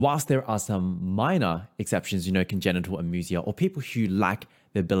Whilst there are some minor exceptions, congenital amusia or people who lack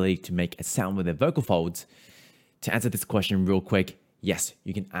the ability to make a sound with their vocal folds, to answer this question real quick, yes,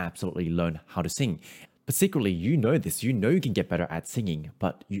 you can absolutely learn how to sing. But secretly, you know this, you can get better at singing,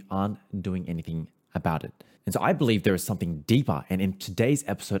 but you aren't doing anything about it. And so I believe there is something deeper. And in today's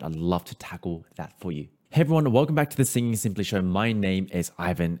episode, I'd love to tackle that for you. Hey everyone, welcome back to the Singing Simply Show. My name is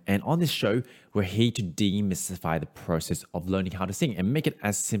Ivan, and on this show, we're here to demystify the process of learning how to sing and make it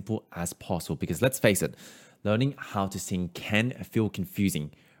as simple as possible. Because let's face it, learning how to sing can feel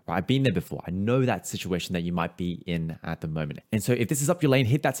confusing. Right? I've been there before. I know that situation that you might be in at the moment. And so if this is up your lane,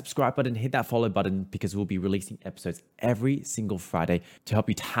 hit that subscribe button, hit that follow button, because we'll be releasing episodes every single Friday to help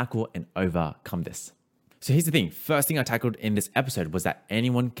you tackle and overcome this. So here's the thing. First thing I tackled in this episode was that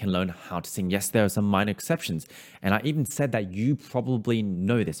anyone can learn how to sing. Yes, there are some minor exceptions. And I even said that you probably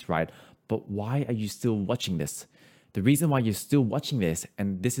know this, right? But why are you still watching this? The reason why you're still watching this,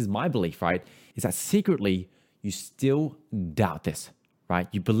 and this is my belief, right, is that secretly you still doubt this, right?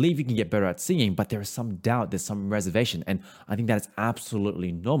 You believe you can get better at singing, but there is some doubt, there's some reservation. And I think that is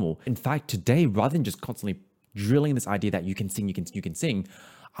absolutely normal. In fact, today, rather than just constantly drilling this idea that you can sing, you can sing,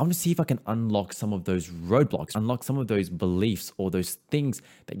 I want to see if I can unlock some of those roadblocks, unlock some of those beliefs or those things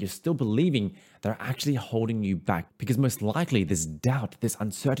that you're still believing that are actually holding you back. Because most likely this doubt, this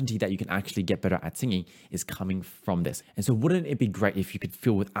uncertainty that you can actually get better at singing is coming from this. And so wouldn't it be great if you could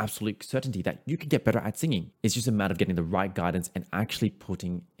feel with absolute certainty that you could get better at singing? It's just a matter of getting the right guidance and actually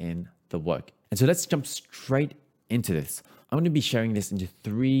putting in the work. And so let's jump straight into this. I'm going to be sharing this into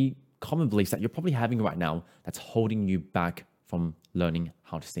 3 common beliefs that you're probably having right now that's holding you back from learning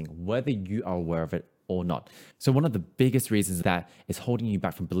how to sing, whether you are aware of it or not. So one of the biggest reasons that is holding you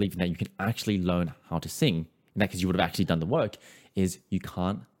back from believing that you can actually learn how to sing, and that because you would have actually done the work, is you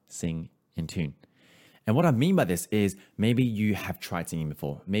can't sing in tune. And what I mean by this is maybe you have tried singing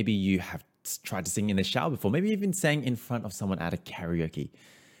before. Maybe you have tried to sing in the shower before. Maybe you even sang in front of someone at a karaoke.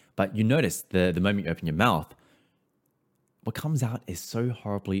 But you notice the moment you open your mouth, what comes out is so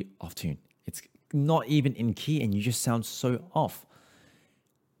horribly off tune. It's not even in key and you just sound so off.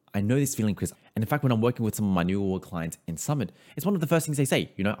 I know this feeling because, and in fact, when I'm working with some of my newer clients in Summit, it's one of the first things they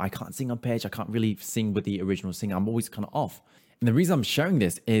say, I can't sing on pitch. I can't really sing with the original singer. I'm always kind of off. And the reason I'm sharing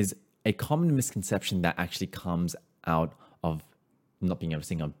this is a common misconception that actually comes out of not being able to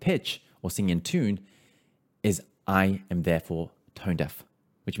sing on pitch or sing in tune is I am therefore tone deaf.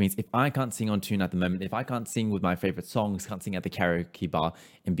 Which means if I can't sing on tune at the moment, if I can't sing with my favorite songs, can't sing at the karaoke bar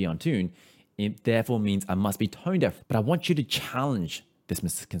and be on tune, it therefore means I must be tone deaf. But I want you to challenge this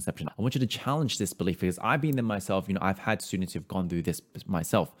misconception. I want you to challenge this belief because I've been there myself. I've had students who've gone through this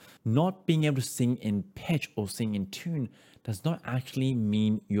myself. Not being able to sing in pitch or sing in tune does not actually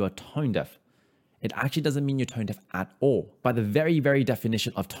mean you are tone deaf. It actually doesn't mean you're tone deaf at all. By the very, very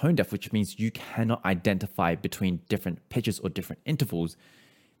definition of tone deaf, which means you cannot identify between different pitches or different intervals,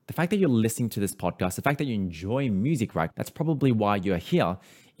 the fact that you're listening to this podcast, the fact that you enjoy music, right? That's probably why you're here.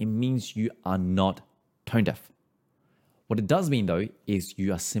 It means you are not tone deaf. What it does mean though, is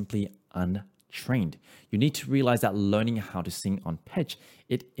you are simply untrained. You need to realize that learning how to sing on pitch,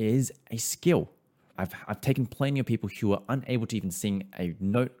 it is a skill. I've taken plenty of people who are unable to even sing a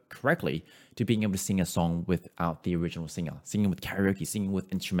note correctly to being able to sing a song without the original singer, singing with karaoke, singing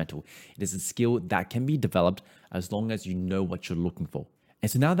with instrumental. It is a skill that can be developed as long as you know what you're looking for. And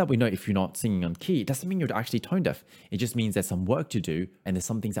so now that we know if you're not singing on key, it doesn't mean you're actually tone deaf. It just means there's some work to do and there's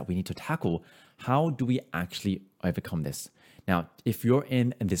some things that we need to tackle. How do we actually overcome this? Now, if you're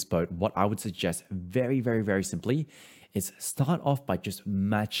in this boat, what I would suggest very, very, very simply is start off by just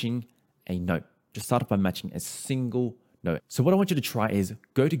matching a note. Just start off by matching a single note. So what I want you to try is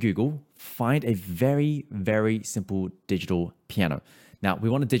go to Google, find a very, very simple digital piano. Now, we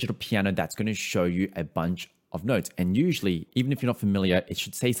want a digital piano that's going to show you a bunch of notes. And usually, even if you're not familiar, it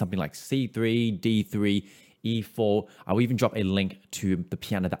should say something like C3, D3, E4. I'll even drop a link to the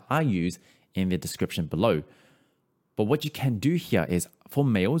piano that I use in the description below. But what you can do here is, for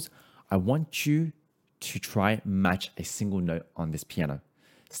males, I want you to try match a single note on this piano.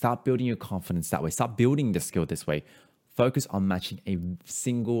 Start building your confidence that way. Start building the skill this way. Focus on matching a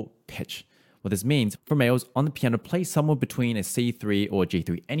single pitch. What this means, for males, on the piano, play somewhere between a C3 or a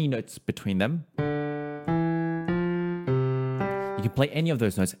G3. Any notes between them. You can play any of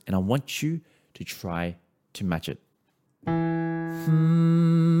those notes, and I want you to try to match it.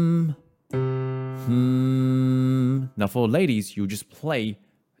 Now for ladies, you just play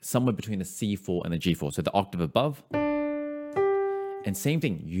somewhere between the C4 and the G4, so the octave above. And same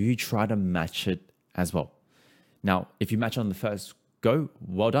thing, you try to match it as well. Now, if you match it on the first go,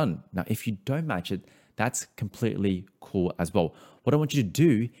 well done. Now, if you don't match it, That's completely cool as well. What I want you to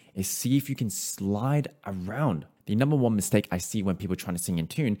do is see if you can slide around. The number one mistake I see when people are trying to sing in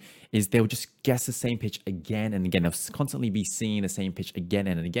tune is they'll just guess the same pitch again and again. They'll constantly be singing the same pitch again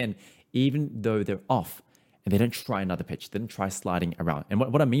and again, even though they're off. And they don't try another pitch. They don't try sliding around. And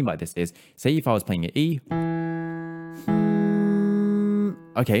what I mean by this is, say if I was playing an E,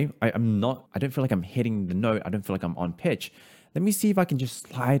 okay, I don't feel like I'm hitting the note. I don't feel like I'm on pitch. Let me see if I can just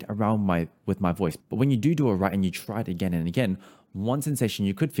slide around with my voice. But when you do it right and you try it again and again, one sensation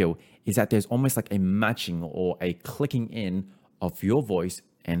you could feel is that there's almost like a matching or a clicking in of your voice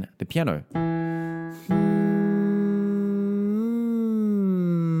and the piano.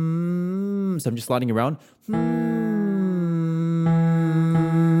 So I'm just sliding around.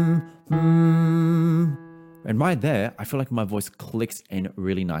 And right there, I feel like my voice clicks in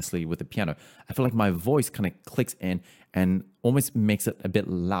really nicely with the piano. I feel like my voice kind of clicks in and almost makes it a bit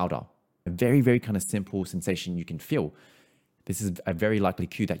louder. A very, very kind of simple sensation you can feel. This is a very likely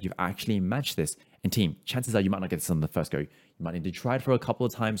cue that you've actually matched this. And team, chances are you might not get this on the first go. You might need to try it for a couple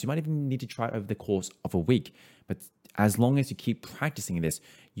of times. You might even need to try it over the course of a week. But as long as you keep practicing this,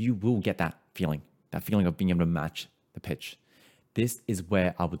 you will get that feeling of being able to match the pitch. This is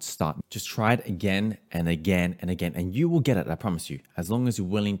where I would start. Just try it again and again and again, and you will get it, I promise you, as long as you're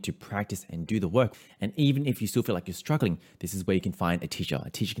willing to practice and do the work. And even if you still feel like you're struggling, this is where you can find a teacher. A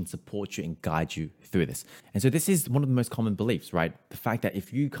teacher can support you and guide you through this. And so this is one of the most common beliefs, right? The fact that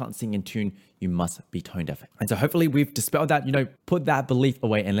if you can't sing in tune, you must be tone deaf. And so hopefully we've dispelled that, put that belief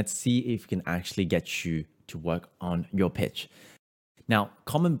away, and let's see if we can actually get you to work on your pitch. Now,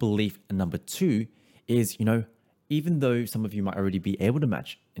 common belief number 2 is, even though some of you might already be able to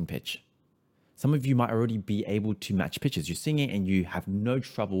match in pitch, some of you might already be able to match pitches. You're singing and you have no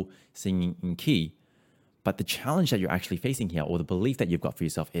trouble singing in key. But the challenge that you're actually facing here, or the belief that you've got for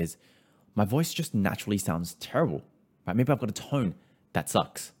yourself, is my voice just naturally sounds terrible. Right? Maybe I've got a tone that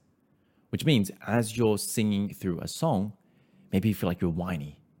sucks. Which means as you're singing through a song, maybe you feel like you're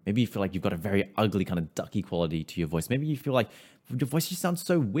whiny. Maybe you feel like you've got a very ugly kind of ducky quality to your voice. Maybe you feel like your voice just sounds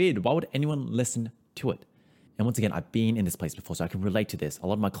so weird. Why would anyone listen to it? And once again, I've been in this place before, so I can relate to this. A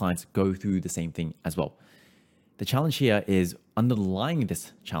lot of my clients go through the same thing as well. The challenge here is, underlying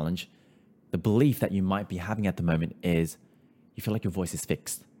this challenge, the belief that you might be having at the moment is you feel like your voice is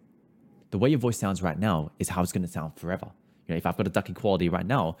fixed. The way your voice sounds right now is how it's going to sound forever. If I've got a ducky quality right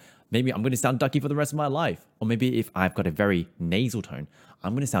now, maybe I'm going to sound ducky for the rest of my life. Or maybe if I've got a very nasal tone,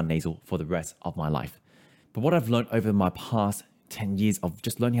 I'm going to sound nasal for the rest of my life. But what I've learned over my past 10 years of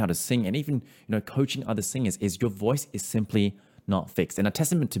just learning how to sing and even, coaching other singers is your voice is simply not fixed. And a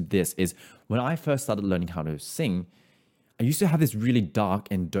testament to this is when I first started learning how to sing, I used to have this really dark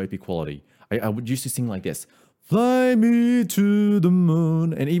and dopey quality. I would used to sing like this, fly me to the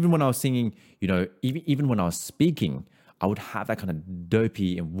moon. And even when I was singing, even when I was speaking, I would have that kind of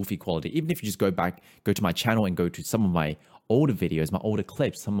dopey and woofy quality. Even if you just go to my channel and go to some of my older videos, my older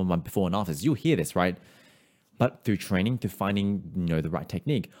clips, some of my before and afters, you'll hear this, right? But through training, through finding, the right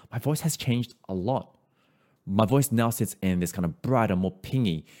technique, my voice has changed a lot. My voice now sits in this kind of brighter, more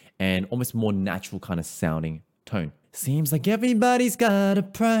pingy, and almost more natural kind of sounding tone. Seems like everybody's got a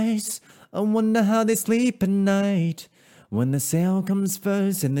price. I wonder how they sleep at night. When the sale comes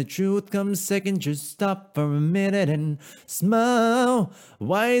first and the truth comes second, just stop for a minute and smile.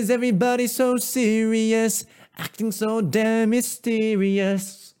 Why is everybody so serious, acting so damn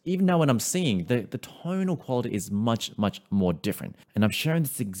mysterious? Even now when I'm singing, the tonal quality is much, much more different. And I'm sharing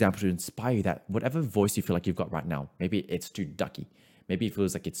this example to inspire you that whatever voice you feel like you've got right now, maybe it's too ducky, maybe it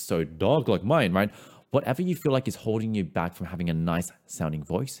feels like it's so dog like mine, right? Whatever you feel like is holding you back from having a nice sounding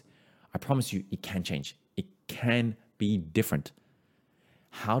voice, I promise you it can change. It can be different.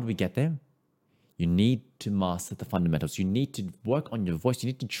 How do we get there? You need to master the fundamentals. You need to work on your voice. You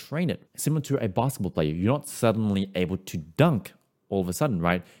need to train it. Similar to a basketball player, you're not suddenly able to dunk all of a sudden,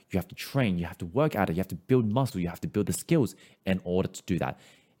 right? You have to train, you have to work at it, you have to build muscle, you have to build the skills in order to do that.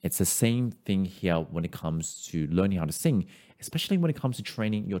 It's the same thing here when it comes to learning how to sing, especially when it comes to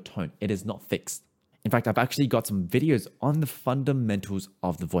training your tone. It is not fixed. In fact, I've actually got some videos on the fundamentals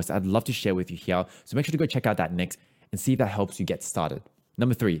of the voice I'd love to share with you here. So make sure to go check out that next and see if that helps you get started.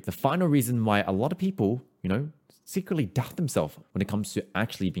 Number 3, the final reason why a lot of people, secretly doubt themselves when it comes to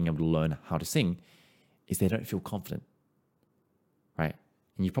actually being able to learn how to sing is they don't feel confident. Right?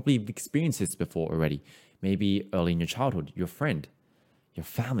 And you've probably experienced this before already. Maybe early in your childhood, your friend, your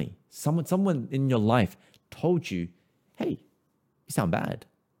family, someone in your life told you, hey, you sound bad.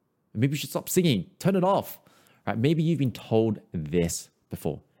 Maybe you should stop singing, turn it off. Right? Maybe you've been told this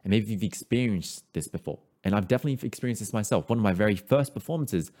before, and maybe you've experienced this before. And I've definitely experienced this myself. One of my very first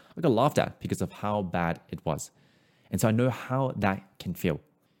performances, I got laughed at because of how bad it was. And so I know how that can feel.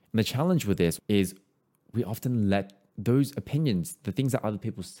 And the challenge with this is we often let those opinions, the things that other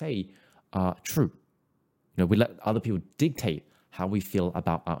people say are true. We let other people dictate how we feel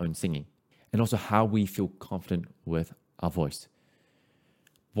about our own singing and also how we feel confident with our voice.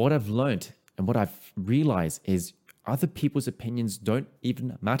 What I've learned and what I've realized is other people's opinions don't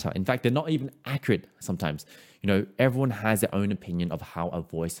even matter. In fact, they're not even accurate sometimes. Everyone has their own opinion of how a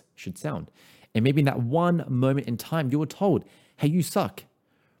voice should sound. And maybe in that one moment in time, you were told, hey, you suck,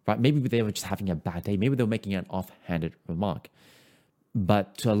 right? Maybe they were just having a bad day. Maybe they were making an offhanded remark.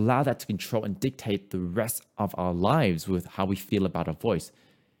 But to allow that to control and dictate the rest of our lives with how we feel about our voice,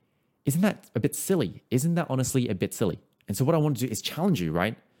 isn't that a bit silly? Isn't that honestly a bit silly? And so what I want to do is challenge you,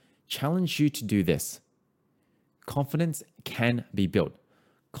 right? Challenge you to do this. Confidence can be built.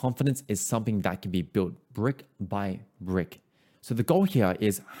 Confidence is something that can be built brick by brick. So the goal here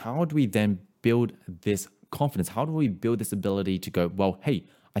is, how do we then build this confidence? How do we build this ability to go, well, hey,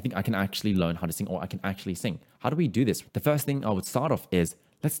 I think I can actually learn how to sing, or I can actually sing. How do we do this? The first thing I would start off is,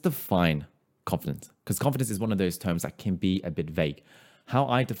 let's define confidence, because confidence is one of those terms that can be a bit vague. How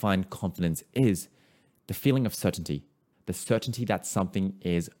I define confidence is the feeling of certainty, the certainty that something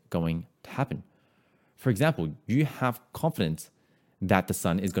is going to happen. For example, you have confidence that the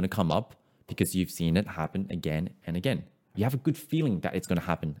sun is going to come up because you've seen it happen again and again. You have a good feeling that it's going to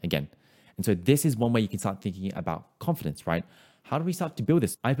happen again. And so this is one way you can start thinking about confidence, right? How do we start to build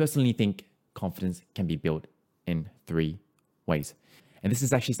this? I personally think confidence can be built in 3 ways. And this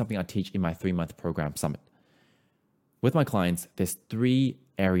is actually something I teach in my 3-month program summit. With my clients, there's 3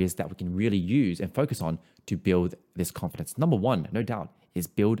 areas that we can really use and focus on to build this confidence. Number 1, no doubt, is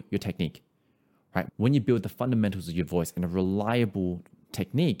build your technique, right? When you build the fundamentals of your voice in a reliable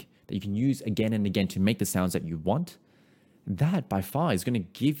technique that you can use again and again to make the sounds that you want, that by far is going to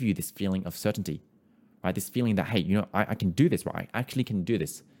give you this feeling of certainty, right? This feeling that, hey, I can do this, right? I actually can do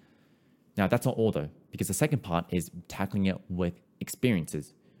this. Now, that's not all though, because the second part is tackling it with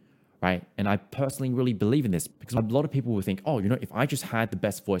experiences, right? And I personally really believe in this, because a lot of people will think, oh, if I just had the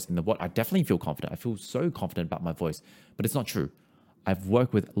best voice in the world, I definitely feel confident. I feel so confident about my voice, but it's not true. I've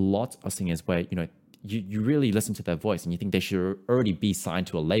worked with lots of singers where, you really listen to their voice and you think they should already be signed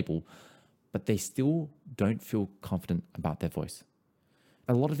to a label, but they still don't feel confident about their voice.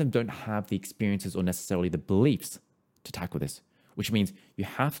 A lot of them don't have the experiences or necessarily the beliefs to tackle this, which means you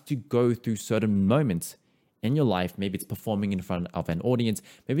have to go through certain moments in your life. Maybe it's performing in front of an audience,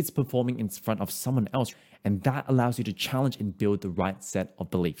 maybe it's performing in front of someone else, and that allows you to challenge and build the right set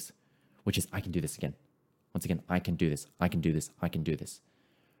of beliefs, which is, I can do this again. Once again, I can do this, I can do this, I can do this.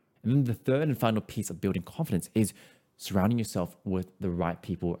 And then the third and final piece of building confidence is surrounding yourself with the right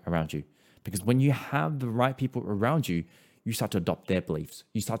people around you. Because when you have the right people around you, you start to adopt their beliefs,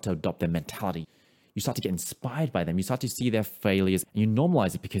 you start to adopt their mentality, you start to get inspired by them, you start to see their failures, and you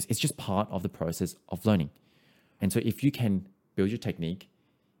normalize it because it's just part of the process of learning. And so if you can build your technique,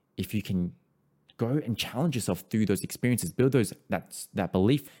 if you can go and challenge yourself through those experiences, build that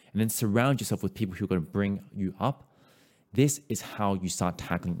belief, and then surround yourself with people who are going to bring you up, this is how you start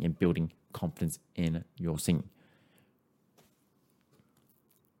tackling and building confidence in your singing.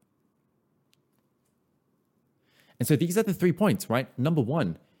 And so these are the 3 points, right? Number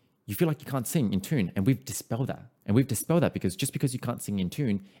 1, you feel like you can't sing in tune, and we've dispelled that. And we've dispelled that because just because you can't sing in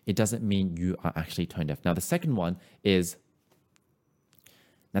tune, it doesn't mean you are actually tone deaf. Now, the second one is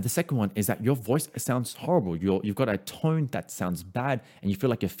that your voice sounds horrible. You've got a tone that sounds bad, and you feel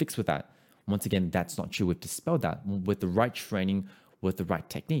like you're fixed with that. Once again, that's not true. We've dispelled that. With the right training, with the right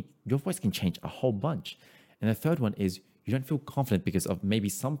technique, your voice can change a whole bunch. And the third one is you don't feel confident because of maybe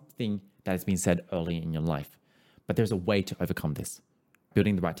something that has been said early in your life. But there's a way to overcome this.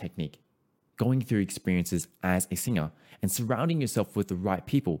 Building the right technique, going through experiences as a singer, and surrounding yourself with the right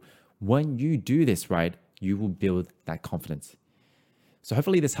people. When you do this right, you will build that confidence. So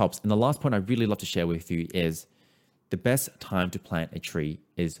hopefully this helps. And the last point I'd really love to share with you is the best time to plant a tree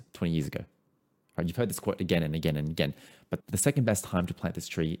is 20 years ago. Right? You've heard this quote again and again and again, but the second best time to plant this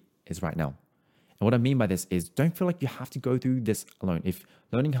tree is right now. And what I mean by this is, don't feel like you have to go through this alone. If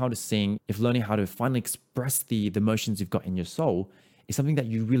learning how to sing, if learning how to finally express the emotions you've got in your soul is something that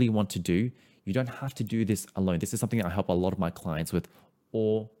you really want to do, you don't have to do this alone. This is something that I help a lot of my clients with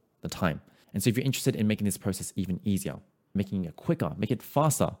all the time. And so if you're interested in making this process even easier, making it quicker, make it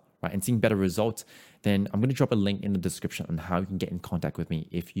faster, right, and seeing better results, then I'm going to drop a link in the description on how you can get in contact with me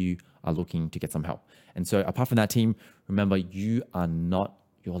if you are looking to get some help. And so apart from that, team, remember, you are not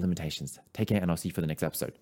your limitations. Take care, and I'll see you for the next episode.